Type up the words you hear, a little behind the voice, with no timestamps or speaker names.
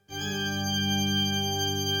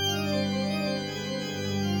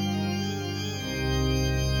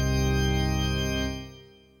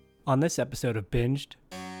On this episode of Binged,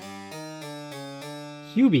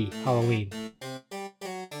 Hubie Halloween.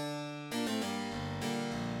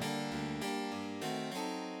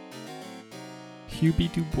 Hubie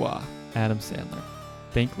Dubois, Adam Sandler,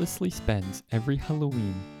 thanklessly spends every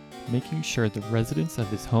Halloween making sure the residents of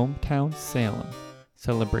his hometown, Salem,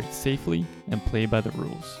 celebrate safely and play by the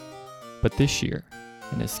rules. But this year,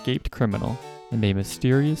 an escaped criminal and a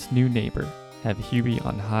mysterious new neighbor have Hubie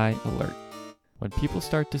on high alert. When people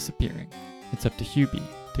start disappearing, it's up to Hubie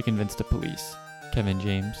to convince the police, Kevin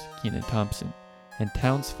James, Kenan Thompson, and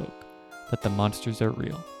townsfolk that the monsters are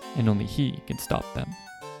real, and only he can stop them.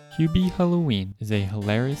 Hubie Halloween is a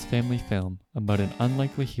hilarious family film about an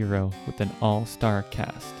unlikely hero with an all-star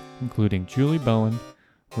cast, including Julie Bowen,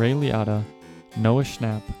 Ray Liotta, Noah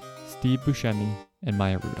Schnapp, Steve Buscemi, and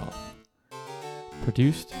Maya Rudolph.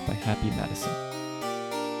 Produced by Happy Madison.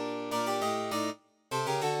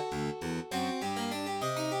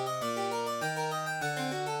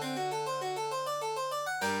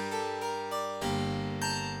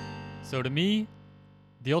 So to me,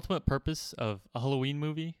 the ultimate purpose of a Halloween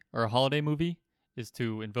movie or a holiday movie is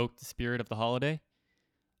to invoke the spirit of the holiday.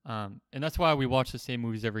 And that's why we watch the same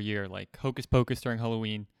movies every year, like Hocus Pocus during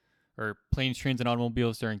Halloween, or Planes, Trains, and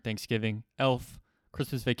Automobiles during Thanksgiving, Elf,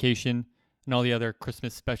 Christmas Vacation, and all the other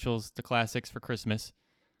Christmas specials, the classics for Christmas.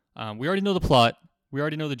 We already know the plot, we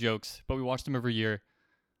already know the jokes, but we watch them every year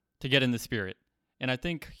to get in the spirit. And I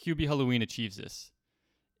think Hubie Halloween achieves this.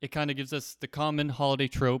 It kind of gives us the common holiday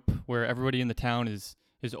trope where everybody in the town is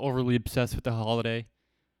overly obsessed with the holiday.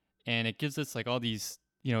 And it gives us like all these,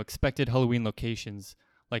 expected Halloween locations,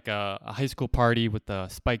 like a high school party with a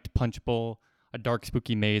spiked punch bowl, a dark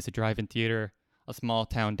spooky maze, a drive-in theater, a small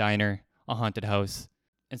town diner, a haunted house.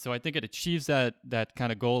 And so I think it achieves that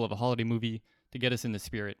kind of goal of a holiday movie to get us in the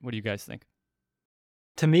spirit. What do you guys think?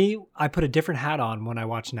 To me, I put a different hat on when I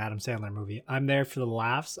watch an Adam Sandler movie. I'm there for the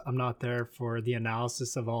laughs. I'm not there for the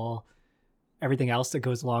analysis of everything else that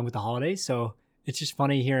goes along with the holidays. So it's just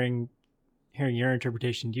funny hearing your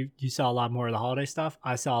interpretation. You saw a lot more of the holiday stuff.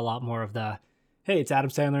 I saw a lot more of the, hey, it's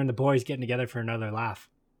Adam Sandler and the boys getting together for another laugh.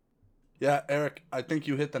 Yeah, Eric, I think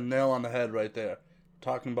you hit the nail on the head right there.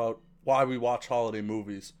 Talking about why we watch holiday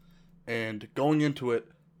movies. And going into it,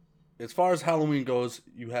 as far as Halloween goes,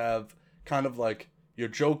 you have kind of like your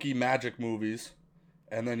jokey magic movies,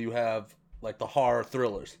 and then you have like the horror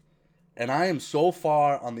thrillers. And I am so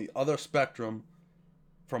far on the other spectrum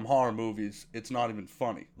from horror movies, it's not even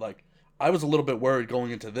funny. Like, I was a little bit worried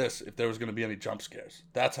going into this if there was going to be any jump scares.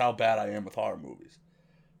 That's how bad I am with horror movies.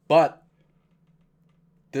 But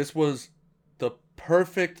this was the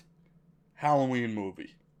perfect Halloween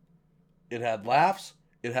movie. It had laughs.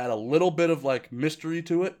 It had a little bit of like mystery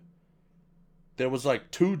to it. There was like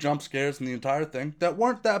 2 jump scares in the entire thing that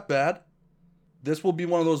weren't that bad. This will be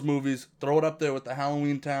one of those movies. Throw it up there with the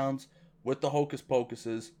Halloween Towns, with the Hocus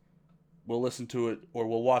Pocuses. We'll listen to it or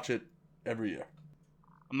we'll watch it every year.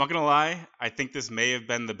 I'm not gonna lie. I think this may have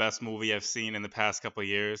been the best movie I've seen in the past couple of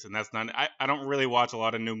years, and that's not. I don't really watch a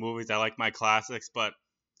lot of new movies. I like my classics, but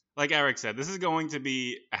like Eric said, this is going to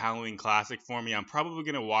be a Halloween classic for me. I'm probably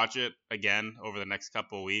gonna watch it again over the next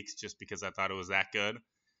couple of weeks just because I thought it was that good.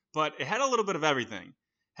 But it had a little bit of everything.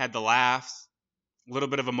 Had the laughs, a little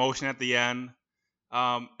bit of emotion at the end.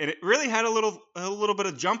 And it really had a little bit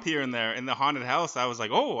of jump here and there in the haunted house. I was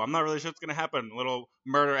like, oh, I'm not really sure what's going to happen. A little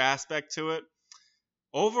murder aspect to it.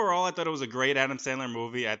 Overall, I thought it was a great Adam Sandler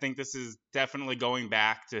movie. I think this is definitely going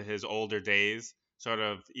back to his older days, sort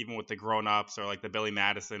of even with the grown-ups or like the Billy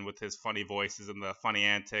Madison with his funny voices and the funny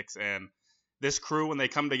antics. And this crew, when they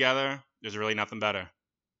come together, there's really nothing better.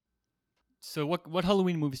 So what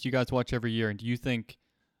Halloween movies do you guys watch every year, and do you think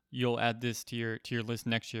you'll add this to your list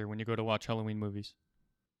next year when you go to watch Halloween movies?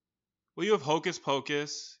 Well, you have Hocus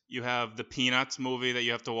Pocus. You have the Peanuts movie that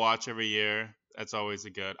you have to watch every year. That's always a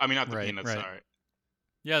good. I mean, not the Peanuts. Right. Sorry.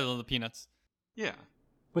 Yeah, the Peanuts. Yeah.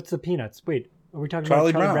 What's the Peanuts? Wait, are we talking Charlie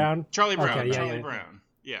about Charlie Brown. Brown? Charlie Brown. Okay, Charlie Brown.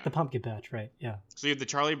 Yeah. The pumpkin patch, right? Yeah. So you have the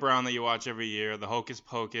Charlie Brown that you watch every year. The Hocus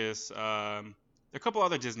Pocus. There are a couple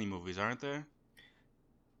other Disney movies, aren't there?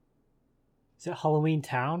 Is it Halloween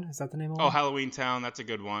Town? Is that the name of it? Oh, Halloween Town. That's a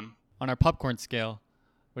good one. On our popcorn scale,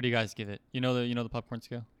 what do you guys give it? You know the popcorn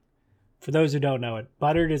scale? For those who don't know it,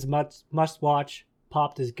 buttered is must watch,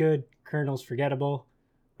 popped is good, kernel's forgettable,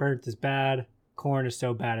 burnt is bad, corn is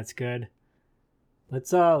so bad it's good. Let's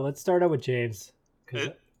start out with James, because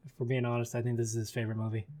if we're being honest, I think this is his favorite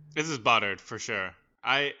movie. This is buttered for sure.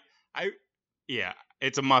 Yeah.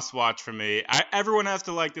 It's a must watch for me. Everyone has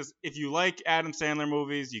to like this. If you like Adam Sandler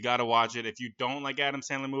movies, you got to watch it. If you don't like Adam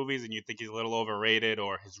Sandler movies and you think he's a little overrated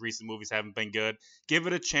or his recent movies haven't been good, give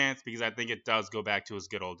it a chance because I think it does go back to his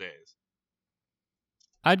good old days.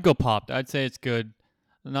 I'd go Popped. I'd say it's good.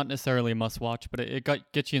 Not necessarily a must watch, but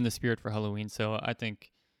gets you in the spirit for Halloween. So I think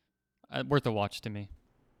worth a watch to me.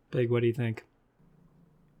 Big, what do you think?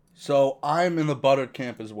 So I'm in the Buttered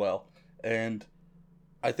camp as well. And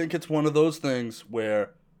I think it's one of those things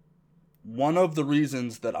where one of the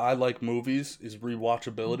reasons that I like movies is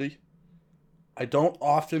rewatchability. I don't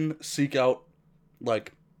often seek out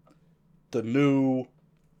like the new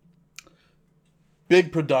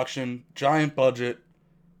big production, giant budget,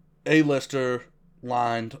 A-lister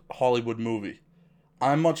lined Hollywood movie.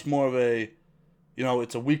 I'm much more of a,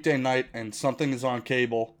 it's a weekday night and something is on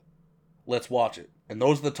cable. Let's watch it. And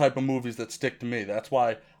those are the type of movies that stick to me. That's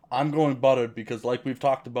why I'm going Buttered, because like we've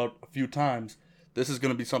talked about a few times, this is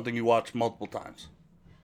going to be something you watch multiple times.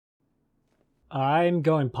 I'm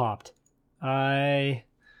going Popped. I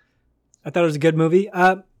thought it was a good movie.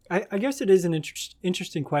 I guess it is an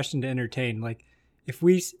interesting question to entertain. Like, if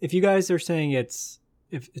you guys are saying it's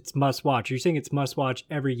must watch, you're saying it's must watch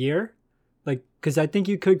every year? Like, because I think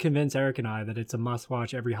you could convince Eric and I that it's a must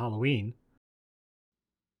watch every Halloween.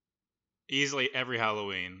 Easily every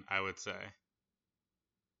Halloween, I would say.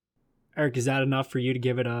 Eric, is that enough for you to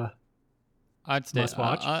give it a must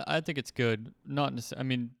watch? I think it's good. Not necessarily. I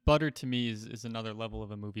mean, Butter to me is another level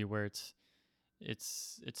of a movie where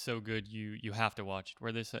it's so good you have to watch it.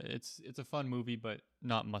 Where it's a fun movie but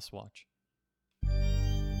not must watch.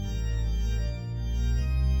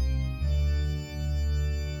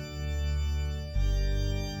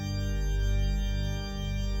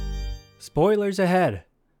 Spoilers ahead.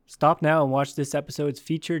 Stop now and watch this episode's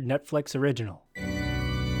featured Netflix original.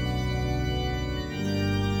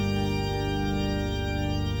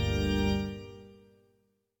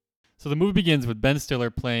 So the movie begins with Ben Stiller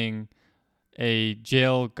playing a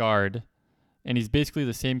jail guard, and he's basically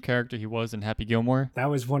the same character he was in Happy Gilmore. That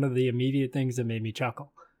was one of the immediate things that made me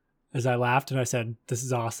chuckle. As I laughed and I said, "This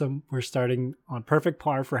is awesome. We're starting on perfect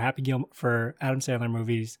par for for Adam Sandler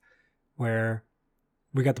movies, where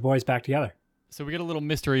we got the boys back together." So we get a little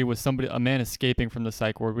mystery with a man escaping from the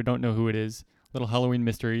psych ward. We don't know who it is. Little Halloween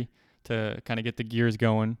mystery to kind of get the gears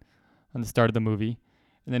going on the start of the movie.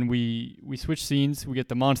 And then we switch scenes. We get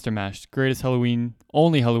the Monster Mash, greatest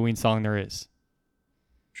only Halloween song there is.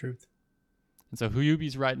 Truth. And so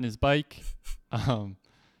Hubie's riding his bike,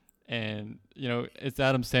 and it's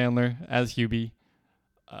Adam Sandler as Hubie,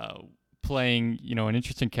 playing an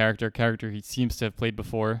interesting character he seems to have played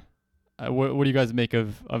before. What do you guys make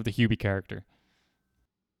of the Hubie character?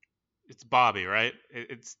 It's Bobby, right?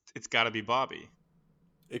 It's got to be Bobby.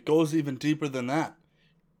 It goes even deeper than that.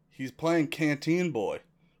 He's playing Canteen Boy,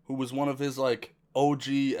 who was one of his OG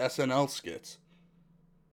SNL skits.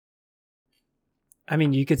 I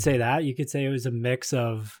mean, you could say that. You could say it was a mix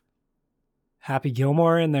of Happy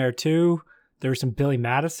Gilmore in there too. There was some Billy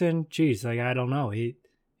Madison. Jeez, I don't know. He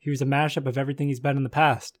was a mashup of everything he's been in the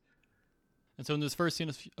past. And so in this first scene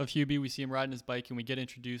of Hubie, we see him riding his bike, and we get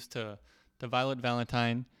introduced to Violet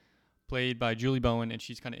Valentine, played by Julie Bowen, and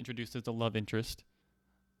she's kind of introduced as the love interest.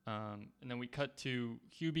 And then we cut to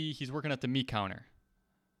Hubie. He's working at the meat counter,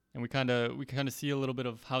 and we kind of see a little bit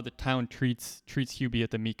of how the town treats Hubie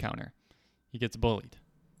at the meat counter. He gets bullied.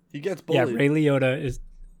 Yeah, Ray Liotta is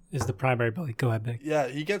the primary bully. Go ahead, Big. Yeah,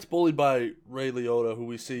 he gets bullied by Ray Liotta, who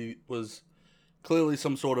we see was clearly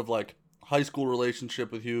some sort of high school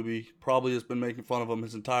relationship with Hubie. Probably has been making fun of him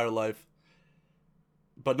his entire life.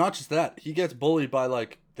 But not just that, he gets bullied by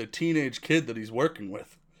the teenage kid that he's working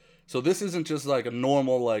with. So this isn't just a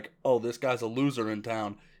normal oh, this guy's a loser in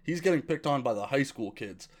town. He's getting picked on by the high school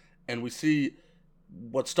kids. And we see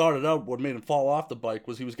what started out, what made him fall off the bike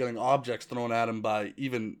was he was getting objects thrown at him by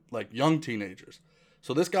even young teenagers.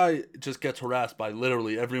 So this guy just gets harassed by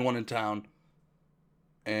literally everyone in town.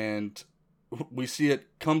 And we see it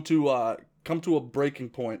come to a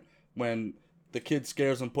breaking point when the kid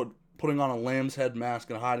scares him putting on a lamb's head mask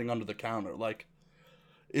and hiding under the counter.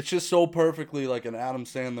 It's just so perfectly an Adam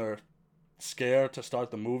Sandler scare to start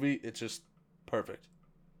the movie. It's just perfect.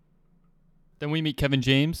 Then we meet Kevin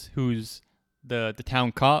James, who's the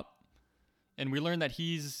town cop, and we learn that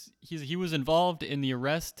he was involved in the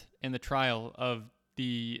arrest and the trial of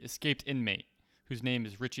the escaped inmate, whose name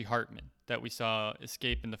is Richie Hartman, that we saw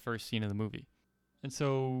escape in the first scene of the movie. And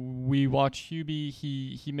so we watch Hubie.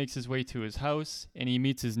 He makes his way to his house, and he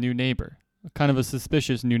meets his new neighbor, kind of a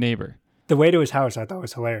suspicious new neighbor. The way to his house I thought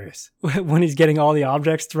was hilarious. When he's getting all the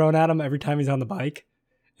objects thrown at him every time he's on the bike,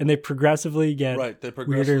 and they progressively get Right, they weirder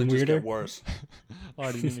progressively and just weirder. get worse. Oh,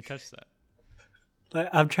 I didn't even catch that.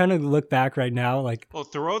 I'm trying to look back right now, like Well,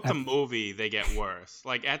 throughout the movie, they get worse.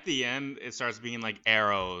 Like at the end, it starts being like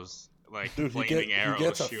arrows, like Dude, flaming he arrows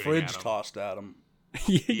gets a shooting fridge at him. tossed at him.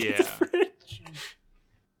 you get the Yeah. fridge.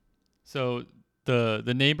 So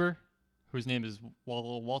the neighbor, whose name is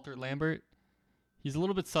Walter Lambert, he's a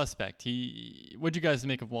little bit suspect. What'd you guys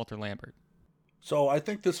make of Walter Lambert? So I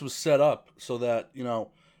think this was set up so that,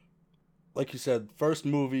 like you said, first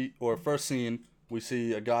movie or first scene, we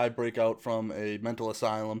see a guy break out from a mental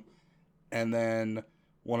asylum, and then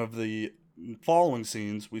one of the following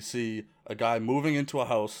scenes, we see a guy moving into a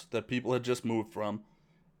house that people had just moved from,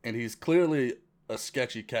 and he's clearly a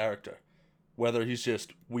sketchy character. Whether he's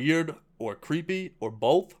just weird or creepy or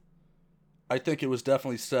both, I think it was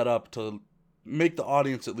definitely set up to make the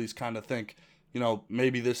audience at least kind of think,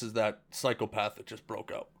 maybe this is that psychopath that just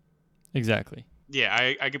broke out. Exactly. Yeah,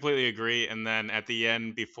 I completely agree. And then at the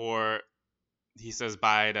end, before he says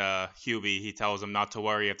bye to Hubie, he tells him not to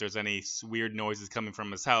worry if there's any weird noises coming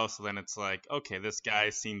from his house. So then it's like, okay, this guy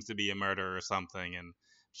seems to be a murderer or something, and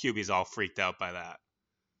Hubie's all freaked out by that.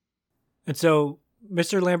 And so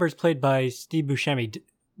Mr. Lambert's played by Steve Buscemi.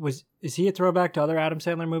 Is he a throwback to other Adam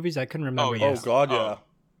Sandler movies? I couldn't remember. yeah. Oh God, yeah, Oh.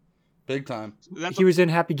 big time. He was in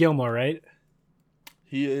Happy Gilmore, right?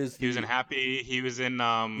 He is. He was in Happy. He was in.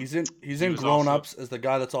 He's in Grown Ups as the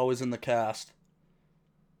guy that's always in the cast.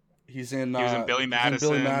 He's in. He was in Billy Madison. He's in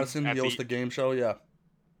Billy Madison. He hosts the game show. Yeah.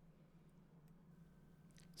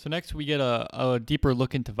 So next we get a deeper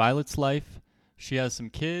look into Violet's life. She has some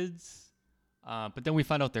kids, but then we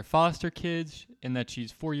find out they're foster kids and that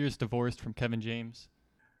she's 4 years divorced from Kevin James.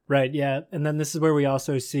 Right, yeah. And then this is where we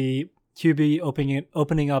also see Hubie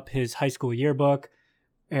opening up his high school yearbook.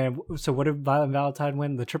 And so what did Violet and Valentine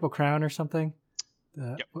win? The Triple Crown or something?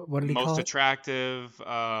 Yep. What did he call most it? attractive.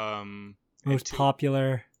 Most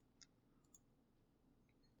popular.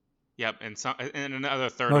 Yep, and another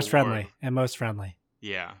third Most award. friendly and most friendly.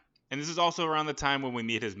 Yeah. And this is also around the time when we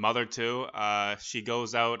meet his mother, too. She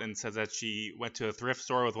goes out and says that she went to a thrift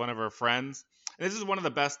store with one of her friends. And this is one of the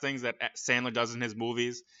best things that Sandler does in his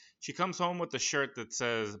movies. She comes home with a shirt that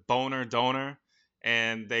says boner, donor.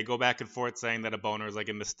 And they go back and forth saying that a boner is like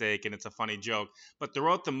a mistake and it's a funny joke. But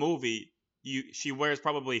throughout the movie, she wears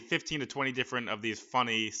probably 15 to 20 different of these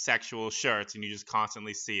funny sexual shirts, and you just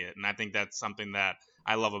constantly see it. And I think that's something that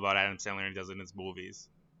I love about Adam Sandler and he does in his movies.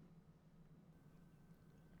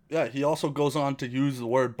 Yeah, he also goes on to use the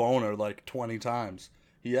word boner like 20 times.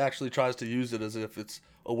 He actually tries to use it as if it's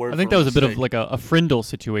a word. I think that was a bit of like a Frindle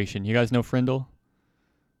situation. You guys know Frindle?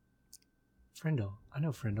 Frindle. I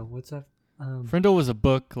know Frindle. What's that? Frindle was a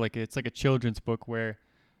book, it's like a children's book where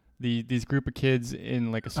these group of kids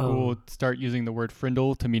in like a school start using the word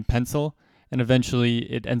Frindle to mean pencil, and eventually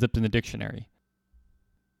it ends up in the dictionary.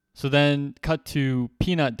 So then cut to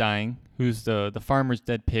Peanut dying, who's the farmer's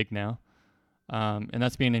dead pig now. And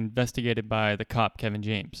that's being investigated by the cop, Kevin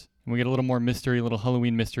James. And we get a little more mystery, a little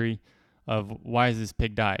Halloween mystery of why has this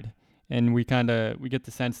pig died. And we get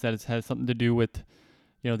the sense that it has something to do with,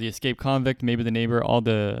 the escaped convict, maybe the neighbor, all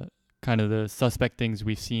the kind of the suspect things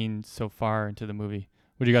we've seen so far into the movie.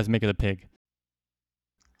 What do you guys make of the pig?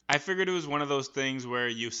 I figured it was one of those things where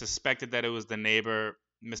you suspected that it was the neighbor,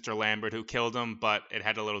 Mr. Lambert, who killed him, but it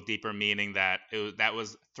had a little deeper meaning that that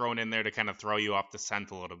was thrown in there to kind of throw you off the scent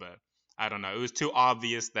a little bit. I don't know. It was too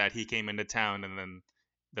obvious that he came into town and then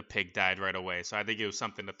the pig died right away. So I think it was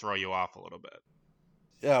something to throw you off a little bit.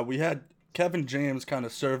 Yeah, we had Kevin James kind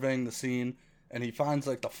of surveying the scene, and he finds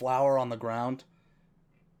like the flour on the ground.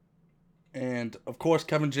 And of course,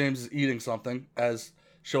 Kevin James is eating something, as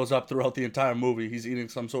shows up throughout the entire movie. He's eating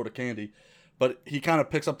some sort of candy. But he kind of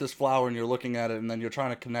picks up this flour, and you're looking at it, and then you're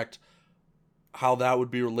trying to connect how that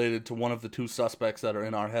would be related to one of the two suspects that are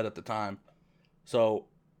in our head at the time. So,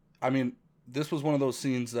 I mean, this was one of those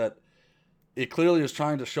scenes that it clearly is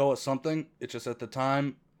trying to show us something. It's just at the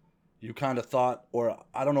time, you kind of thought, or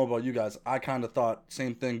I don't know about you guys, I kind of thought,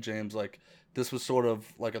 same thing, James, like this was sort of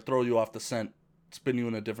like a throw you off the scent, spin you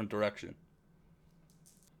in a different direction.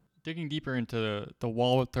 Digging deeper into the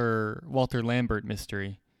Walter Lambert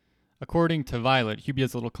mystery, according to Violet, Hubie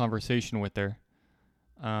has a little conversation with her.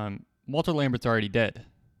 Walter Lambert's already dead.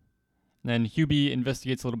 And then Hubie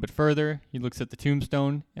investigates a little bit further. He looks at the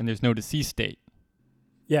tombstone, and there's no deceased date.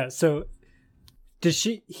 Yeah, so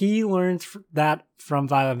he learns that from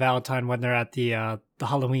Violet and Valentine when they're at the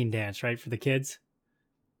Halloween dance, right, for the kids?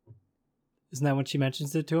 Isn't that when she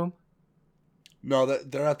mentions it to him? No,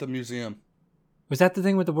 they're at the museum. Was that the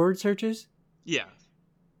thing with the word searches? Yeah.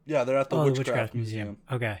 Yeah, they're at the Witchcraft Museum.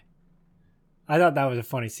 Okay. I thought that was a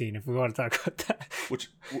funny scene. If we want to talk about that,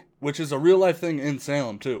 which is a real life thing in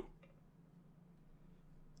Salem too.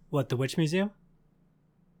 what, the Witch Museum?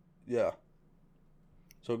 Yeah.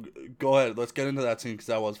 So go ahead. Let's get into that scene because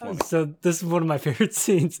that was funny. So this is one of my favorite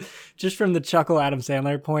scenes, just from the chuckle Adam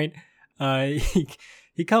Sandler point.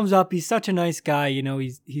 He comes up. He's such a nice guy. You know,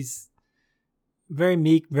 he's very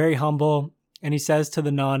meek, very humble, and he says to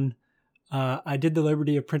the nun, "I did the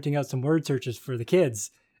liberty of printing out some word searches for the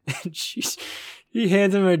kids." And he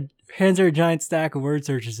hands her a giant stack of word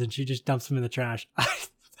searches, and she just dumps them in the trash.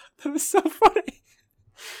 That was so funny.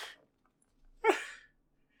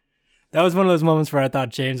 That was one of those moments where I thought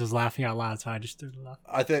James was laughing out loud, so I just started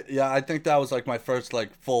laughing. I think that was like my first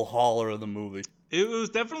like full hauler of the movie. It was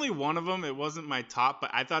definitely one of them. It wasn't my top,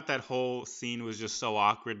 but I thought that whole scene was just so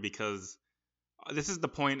awkward because this is the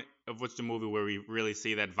point of which the movie where we really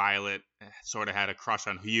see that Violet sort of had a crush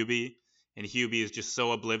on Hubie, and Hubie is just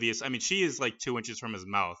so oblivious. I mean, she is like 2 inches from his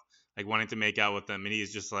mouth, like wanting to make out with him, and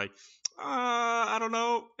he's just like, I don't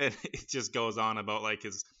know. And it just goes on about like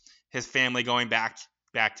his family going back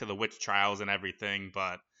to the witch trials and everything.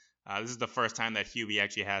 But this is the first time that Hubie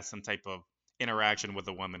actually has some type of interaction with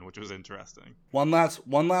a woman, which was interesting. One last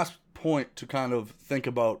point to kind of think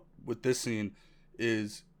about with this scene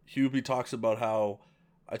is Hubie talks about how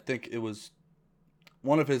I think it was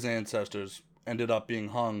one of his ancestors ended up being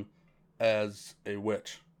hung as a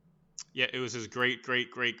witch. Yeah, it was his great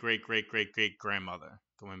grandmother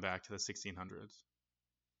going back to the 1600s.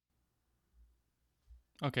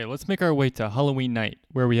 Okay, let's make our way to Halloween night,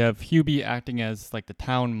 where we have Hubie acting as like the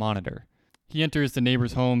town monitor. He enters the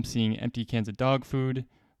neighbor's home seeing empty cans of dog food.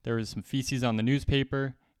 There is some feces on the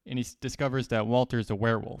newspaper, and he discovers that Walter's a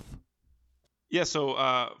werewolf. Yeah,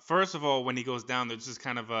 so first of all, when he goes down, there's just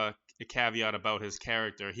kind of a caveat about his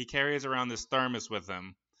character. He carries around this thermos with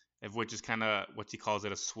him, of which is kind of what he calls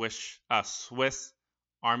it, a Swiss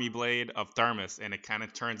army blade of thermos, and it kind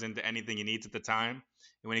of turns into anything he needs at the time.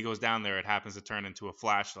 And when he goes down there, it happens to turn into a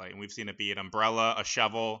flashlight. And we've seen it be an umbrella, a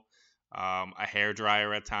shovel, a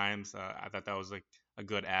hairdryer at times. I thought that was like a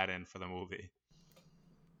good add-in for the movie.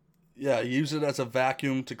 Yeah, he used it as a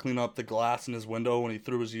vacuum to clean up the glass in his window when he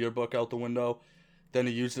threw his yearbook out the window. Then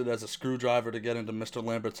he used it as a screwdriver to get into Mr.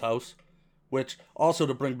 Lambert's house. Which, also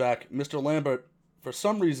to bring back, Mr. Lambert, for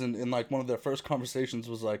some reason, in like one of their first conversations,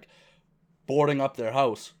 was like boarding up their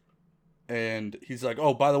house. And he's like,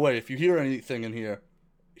 oh, by the way, if you hear anything in here,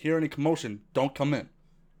 hear any commotion, don't come in.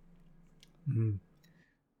 Mm-hmm.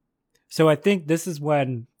 So I think this is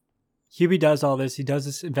when Hubie does all this. He does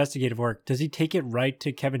this investigative work. Does he take it right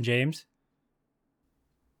to Kevin James?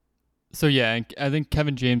 So yeah, I think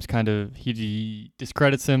Kevin James kind of, he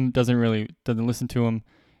discredits him, doesn't listen to him.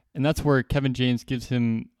 And that's where Kevin James gives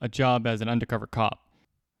him a job as an undercover cop.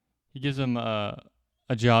 He gives him a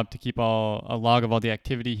job to keep a log of all the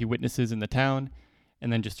activity he witnesses in the town,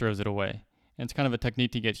 and then just throws it away. And it's kind of a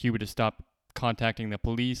technique to get Hubie to stop contacting the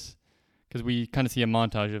police, because we kind of see a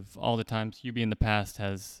montage of all the times Hubie in the past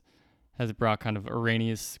has brought kind of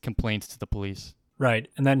erroneous complaints to the police. Right.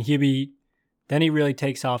 And then Hubie, then he really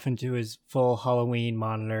takes off into his full Halloween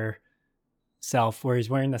monitor self, where he's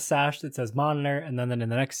wearing the sash that says monitor. And then in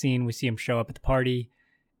the next scene, we see him show up at the party.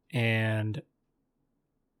 And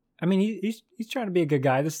I mean, he's trying to be a good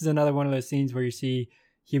guy. This is another one of those scenes where you see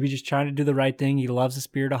Hubie just trying to do the right thing. He loves the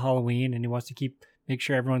spirit of Halloween, and he wants to make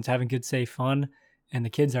sure everyone's having good, safe fun. And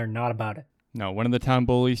the kids are not about it. No, one of the town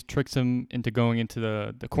bullies tricks him into going into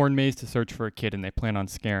the corn maze to search for a kid, and they plan on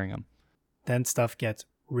scaring him. Then stuff gets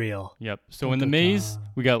real. Yep. So in the maze,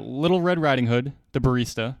 we got Little Red Riding Hood, the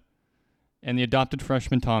barista, and the adopted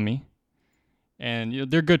freshman Tommy.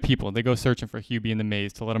 And they're good people. They go searching for Hubie in the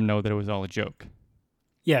maze to let him know that it was all a joke.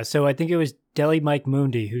 Yeah, so I think it was Deli Mike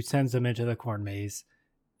Mundi who sends them into the corn maze.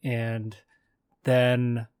 And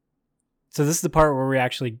then, so this is the part where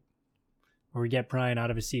we get Brian out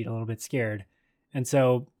of his seat a little bit scared. And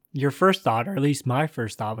so your first thought, or at least my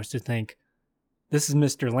first thought, was to think, this is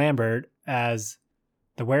Mr. Lambert as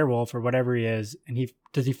the werewolf or whatever he is. And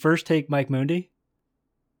does he first take Mike Mundi?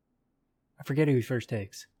 I forget who he first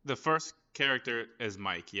takes. The first character is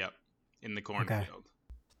Mike, yep, in the cornfield. Okay.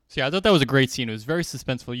 So yeah, I thought that was a great scene. It was very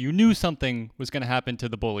suspenseful. You knew something was going to happen to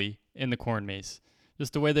the bully in the corn maze.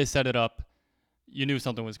 Just the way they set it up, you knew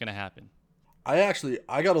something was going to happen. I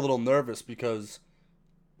got a little nervous because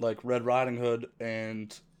like Red Riding Hood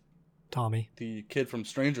and Tommy, the kid from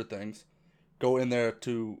Stranger Things, go in there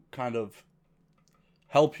to kind of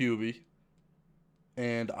help Hubie.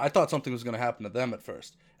 And I thought something was going to happen to them at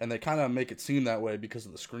first. And they kind of make it seem that way because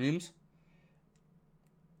of the screams.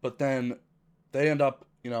 But then they end up,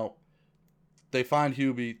 they find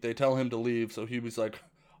Hubie. They tell him to leave. So Hubie's like,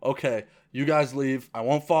 okay, you guys leave. I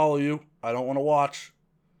won't follow you. I don't want to watch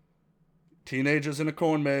teenagers in a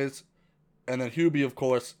corn maze. And then Hubie, of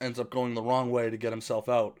course, ends up going the wrong way to get himself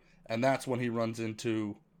out. And that's when he runs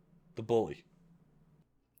into the bully.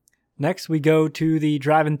 Next, we go to the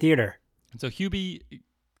drive-in theater. And so Hubie,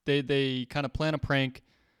 they kind of plan a prank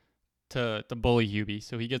to bully Hubie.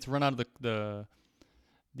 So he gets run out of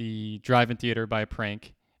the drive-in theater by a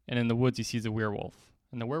prank. And in the woods, he sees a werewolf.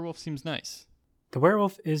 And the werewolf seems nice. The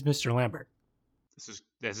werewolf is Mr. Lambert.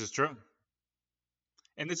 This is true.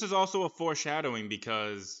 And this is also a foreshadowing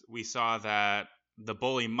because we saw that the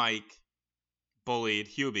bully Mike bullied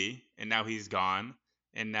Hubie, and now he's gone.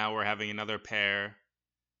 And now we're having another pair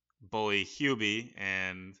bully Hubie,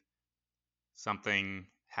 and something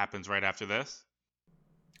happens right after this.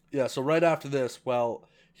 Yeah, so right after this, while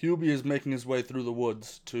Hubie is making his way through the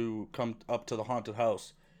woods to come up to the haunted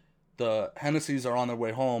house, the Hennessy's are on their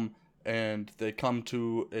way home, and they come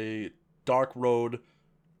to a dark road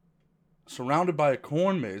surrounded by a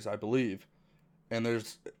corn maze, I believe, and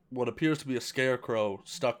there's what appears to be a scarecrow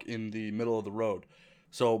stuck in the middle of the road.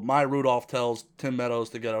 So Maya Rudolph tells Tim Meadows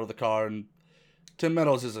to get out of the car, and Tim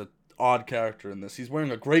Meadows is an odd character in this. He's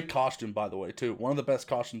wearing a great costume, by the way, too. One of the best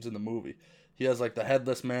costumes in the movie. He has like the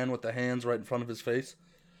headless man with the hands right in front of his face.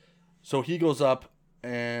 So he goes up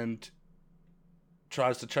and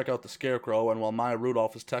tries to check out the scarecrow, and while Maya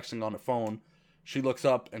Rudolph is texting on her phone, she looks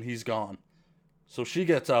up and he's gone. So she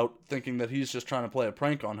gets out thinking that he's just trying to play a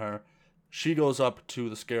prank on her. She goes up to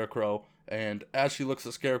the scarecrow, and as she looks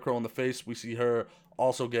the scarecrow in the face, we see her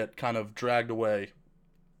also get kind of dragged away,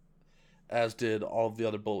 as did all of the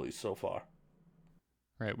other bullies so far.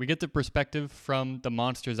 Right. We get the perspective from the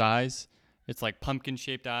monster's eyes. It's like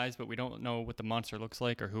pumpkin-shaped eyes, but we don't know what the monster looks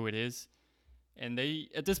like or who it is. And they,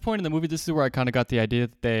 at this point in the movie, this is where I kind of got the idea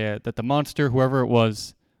that the monster, whoever it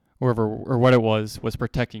was, or what it was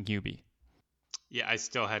protecting Hubie. Yeah, I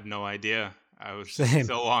still had no idea. I was Same.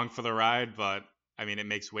 so along for the ride, but I mean, it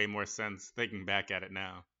makes way more sense thinking back at it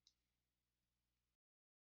now.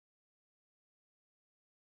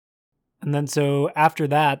 And then so after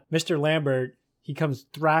that, Mr. Lambert, he comes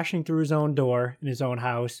thrashing through his own door in his own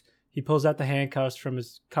house. He pulls out the handcuffs from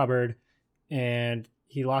his cupboard and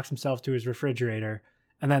he locks himself to his refrigerator.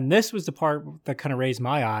 And then this was the part that kind of raised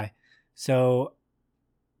my eye. So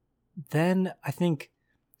then I think,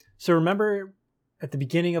 so remember at the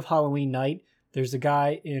beginning of Halloween night, there's a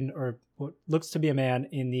guy in, or what looks to be a man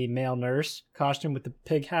in the male nurse costume with the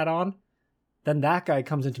pig hat on. Then that guy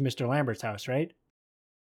comes into Mr. Lambert's house, right?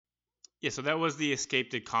 Yeah, so that was the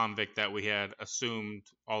escaped convict that we had assumed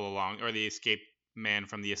all along, or the escaped man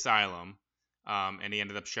from the asylum. And he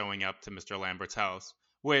ended up showing up to Mr. Lambert's house,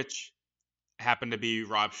 which happened to be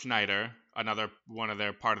Rob Schneider, another one of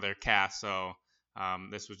their part of their cast. So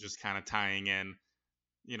this was just kind of tying in,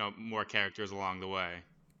 more characters along the way.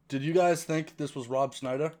 Did you guys think this was Rob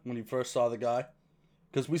Schneider when you first saw the guy?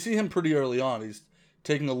 Because we see him pretty early on. He's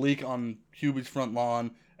taking a leak on Hubie's front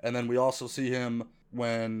lawn, and then we also see him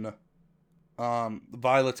when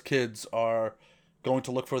Violet's kids are going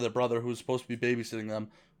to look for their brother who's supposed to be babysitting them.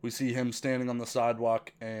 We see him standing on the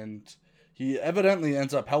sidewalk, and he evidently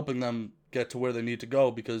ends up helping them get to where they need to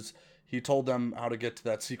go because he told them how to get to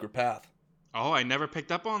that secret path. Oh, I never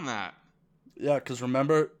picked up on that. Yeah, because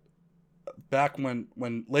remember back when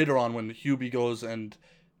later on when Hubie goes and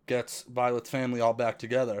gets Violet's family all back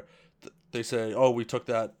together, they say, oh, we took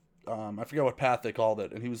that, I forget what path they called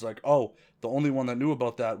it, and he was like, oh, the only one that knew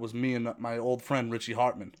about that was me and my old friend Richie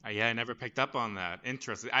Hartman. Yeah, I never picked up on that.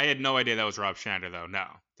 Interesting. I had no idea that was Rob Schneider, though. No,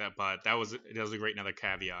 but that was a great another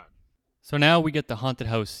caveat. So now we get the haunted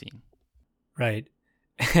house scene. Right.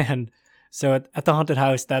 And so at the haunted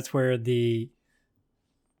house, that's where the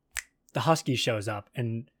husky shows up,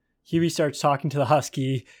 and Huey starts talking to the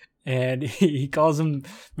husky, and he calls him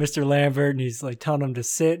Mr. Lambert, and he's like telling him to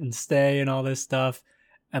sit and stay and all this stuff.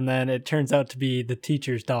 And then it turns out to be the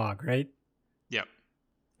teacher's dog, right? Yep.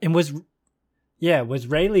 And was Ray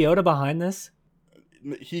Liotta behind this?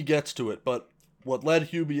 He gets to it, but what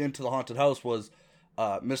led Hubie into the haunted house was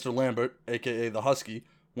Mr. Lambert, aka the husky,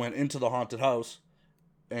 went into the haunted house,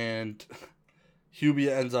 and Hubie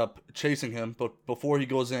ends up chasing him. But before he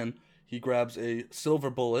goes in, he grabs a silver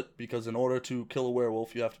bullet, because in order to kill a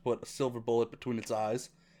werewolf, you have to put a silver bullet between its eyes.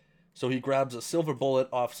 So he grabs a silver bullet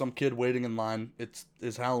off some kid waiting in line. It's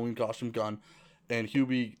his Halloween costume gun. And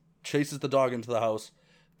Hubie chases the dog into the house,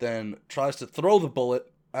 then tries to throw the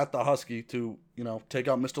bullet at the husky to, take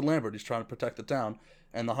out Mr. Lambert. He's trying to protect the town.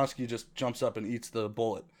 And the husky just jumps up and eats the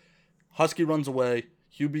bullet. Husky runs away.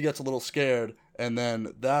 Hubie gets a little scared. And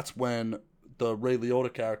then that's when the Ray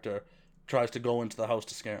Liotta character tries to go into the house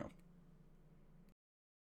to scare him.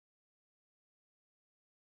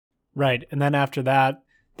 Right. And then after that,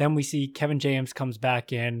 then we see Kevin James comes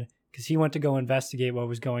back in because he went to go investigate what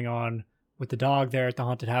was going on with the dog there at the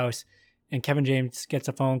haunted house. And Kevin James gets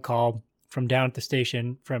a phone call from down at the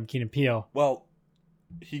station from Keenan Peele. Well,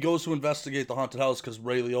 he goes to investigate the haunted house because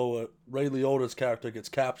Ray Liotta's character gets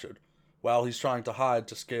captured while he's trying to hide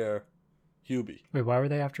to scare Hubie. Wait, why were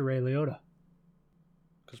they after Ray Liotta?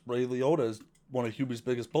 Because Ray Liotta is one of Hubie's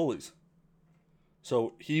biggest bullies.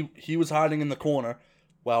 So he was hiding in the corner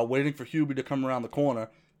while waiting for Hubie to come around the corner,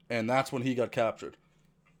 and that's when he got captured.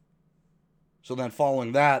 So then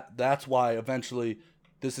following that, that's why eventually,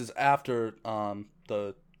 this is after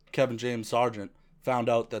the Kevin James sergeant found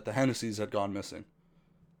out that the Hennessy's had gone missing.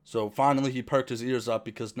 So finally he perked his ears up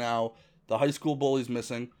because now the high school bully's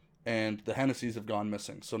missing and the Hennessy's have gone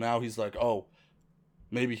missing. So now he's like, oh,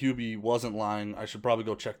 maybe Hubie wasn't lying. I should probably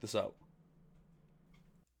go check this out.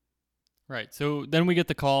 Right. So then we get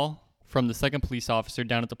the call from the second police officer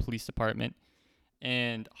down at the police department,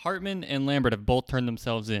 and Hartman and Lambert have both turned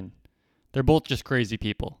themselves in. They're both just crazy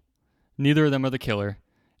people. Neither of them are the killer.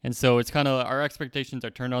 And so it's kind of, our expectations are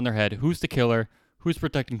turned on their head. Who's the killer? Who's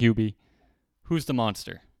protecting Hubie? Who's the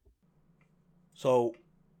monster? So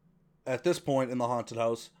at this point in the haunted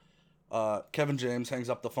house, Kevin James hangs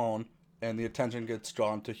up the phone and the attention gets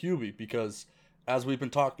drawn to Hubie because, as we've been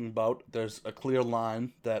talking about, there's a clear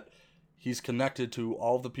line that he's connected to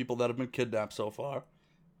all the people that have been kidnapped so far.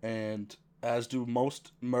 And as do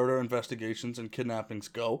most murder investigations and kidnappings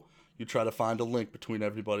go, you try to find a link between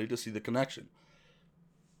everybody to see the connection.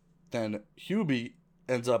 Then Hubie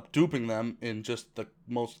ends up duping them in just the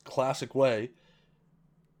most classic way.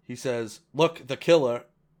 He says, look, the killer,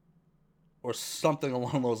 or something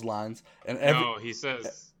along those lines. And No, he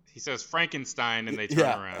says Frankenstein, and they turn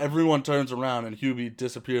around. Everyone turns around, and Hubie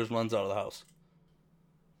disappears, runs out of the house.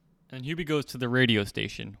 And Hubie goes to the radio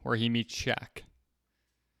station where he meets Shaq.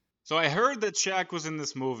 So I heard that Shaq was in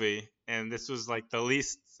this movie, and this was like the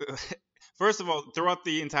least... First of all, throughout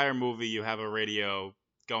the entire movie, you have a radio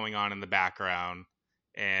going on in the background,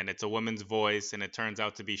 and it's a woman's voice, and it turns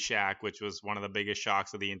out to be Shaq, which was one of the biggest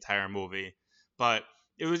shocks of the entire movie. But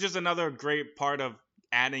it was just another great part of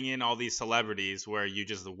adding in all these celebrities where you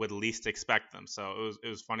just would least expect them. So it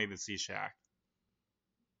was funny to see Shaq.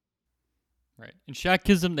 Right. And Shaq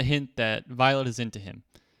gives him the hint that Violet is into him,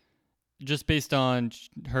 just based on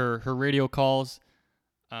her radio calls.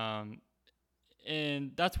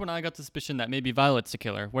 And that's when I got the suspicion that maybe Violet's the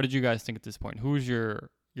killer. What did you guys think at this point? Who's your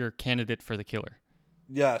candidate for the killer?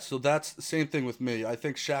 Yeah, so that's the same thing with me. I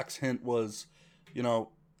think Shaq's hint was,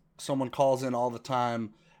 someone calls in all the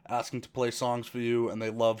time asking to play songs for you and they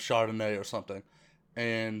love Chardonnay or something.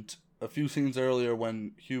 And a few scenes earlier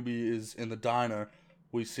when Hubie is in the diner,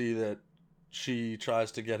 we see that she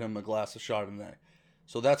tries to get him a glass of Chardonnay.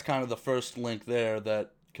 So that's kind of the first link there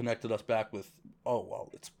that connected us back with, oh, well,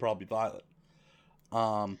 it's probably Violet.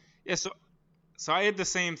 Yeah, so I had the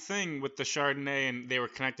same thing with the Chardonnay, and they were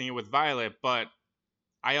connecting it with Violet, but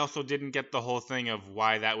I also didn't get the whole thing of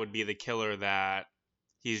why that would be the killer, that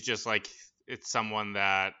he's just like, it's someone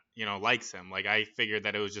that, likes him. Like, I figured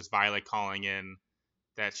that it was just Violet calling in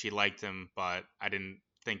that she liked him, but I didn't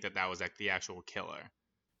think that was like the actual killer.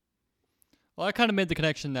 Well, I kind of made the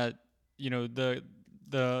connection that,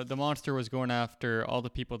 the monster was going after all the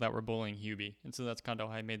people that were bullying Hubie. And so that's kind of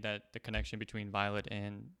how I made the connection between Violet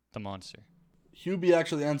and the monster. Hubie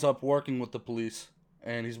actually ends up working with the police,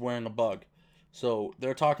 and he's wearing a bug. So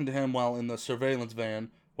they're talking to him while in the surveillance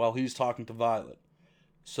van while he's talking to Violet.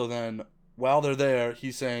 So then while they're there,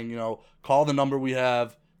 he's saying, call the number we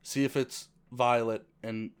have, see if it's Violet,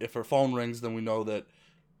 and if her phone rings, then we know that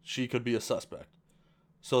she could be a suspect.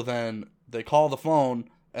 So then they call the phone,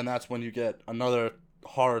 and that's when you get another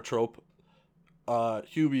horror trope.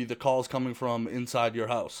 Hubie, the call's coming from inside your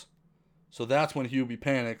house. So that's when Hubie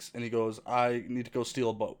panics, and he goes, I need to go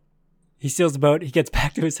steal a boat. He steals the boat. He gets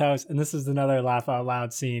back to his house, and this is another laugh out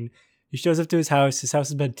loud scene. He shows up to his house. His house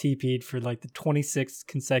has been TP'd for like the 26th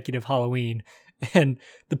consecutive Halloween, and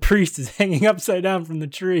the priest is hanging upside down from the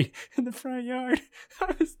tree in the front yard.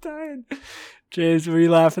 I was dying. James, were you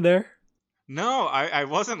laughing there? No, I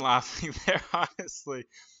wasn't laughing there, honestly.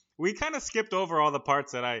 We kind of skipped over all the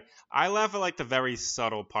parts that I laugh at, like the very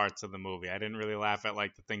subtle parts of the movie. I didn't really laugh at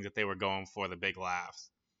like the things that they were going for, the big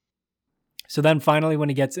laughs. So then finally when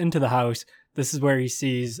he gets into the house, this is where he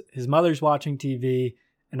sees his mother's watching TV,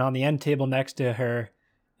 and on the end table next to her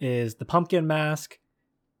is the pumpkin mask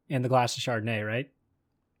and the glass of Chardonnay, right?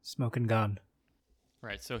 Smoking gun.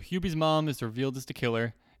 Right, so Hubie's mom is revealed as the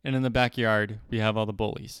killer, and in the backyard, we have all the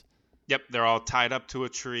bullies. Yep, they're all tied up to a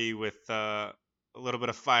tree with a little bit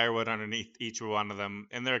of firewood underneath each one of them,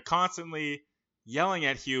 and they're constantly yelling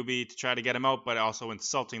at Hubie to try to get him out, but also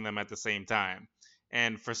insulting them at the same time.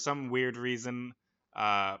 And for some weird reason,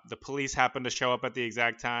 the police happen to show up at the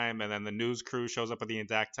exact time, and then the news crew shows up at the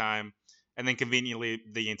exact time. And then conveniently,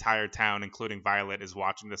 the entire town, including Violet, is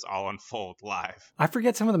watching this all unfold live. I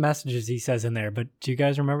forget some of the messages he says in there, but do you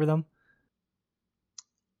guys remember them?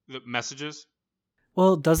 The messages?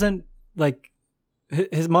 Well, doesn't, like,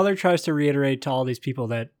 his mother tries to reiterate to all these people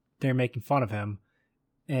that they're making fun of him,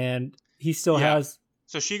 and he still has.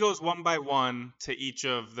 So she goes one by one to each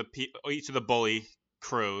of the bully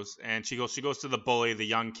crews, and she goes to the bully, the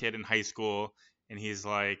young kid in high school, and he's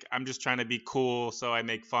like, "I'm just trying to be cool, so I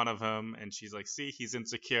make fun of him." And she's like, "See, he's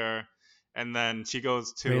insecure." And then she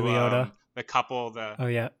goes Ray to Liotta. the couple, Oh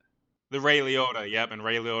yeah. the Ray Liotta, yep. And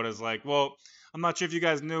Ray Liotta's like, "Well, I'm not sure if you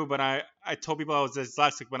guys knew, but I told people I was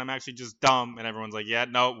dyslexic, but I'm actually just dumb." And everyone's like, "Yeah,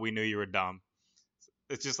 no, we knew you were dumb."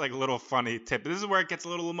 It's just like a little funny tip. This is where it gets a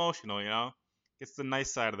little emotional, you know? It's the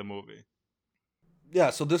nice side of the movie. Yeah,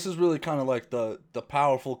 so this is really kind of like the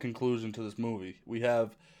powerful conclusion to this movie. We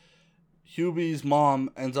have Hubie's mom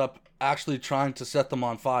ends up actually trying to set them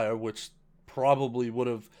on fire, which probably would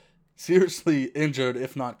have seriously injured,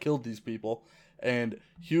 if not killed, these people. And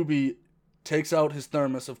Hubie takes out his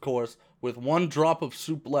thermos, of course, with one drop of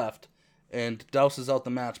soup left, and douses out the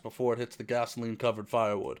match before it hits the gasoline-covered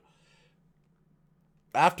firewood.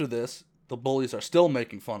 After this, the bullies are still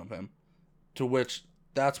making fun of him, to which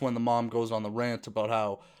that's when the mom goes on the rant about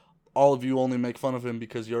how all of you only make fun of him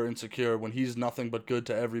because you're insecure when he's nothing but good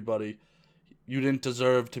to everybody. You didn't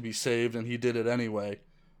deserve to be saved, and he did it anyway.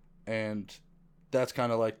 And that's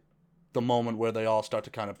kind of like the moment where they all start to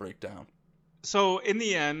kind of break down. So in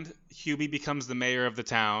the end, Hubie becomes the mayor of the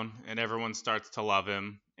town, and everyone starts to love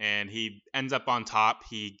him. And he ends up on top.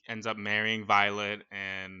 He ends up marrying Violet,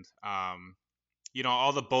 and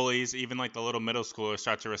all the bullies, even like the little middle schoolers,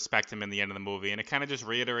 start to respect him in the end of the movie. And it kind of just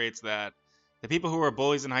reiterates that the people who were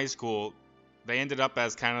bullies in high school, they ended up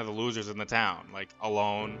as kind of the losers in the town, like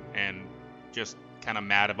alone and just kind of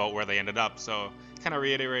mad about where they ended up. So it kind of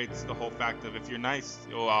reiterates the whole fact of if you're nice,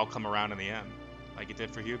 it'll all come around in the end, like it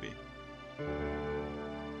did for Hubie.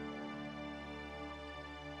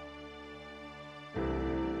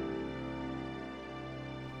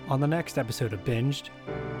 On the next episode of Binged,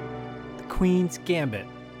 The Queen's Gambit.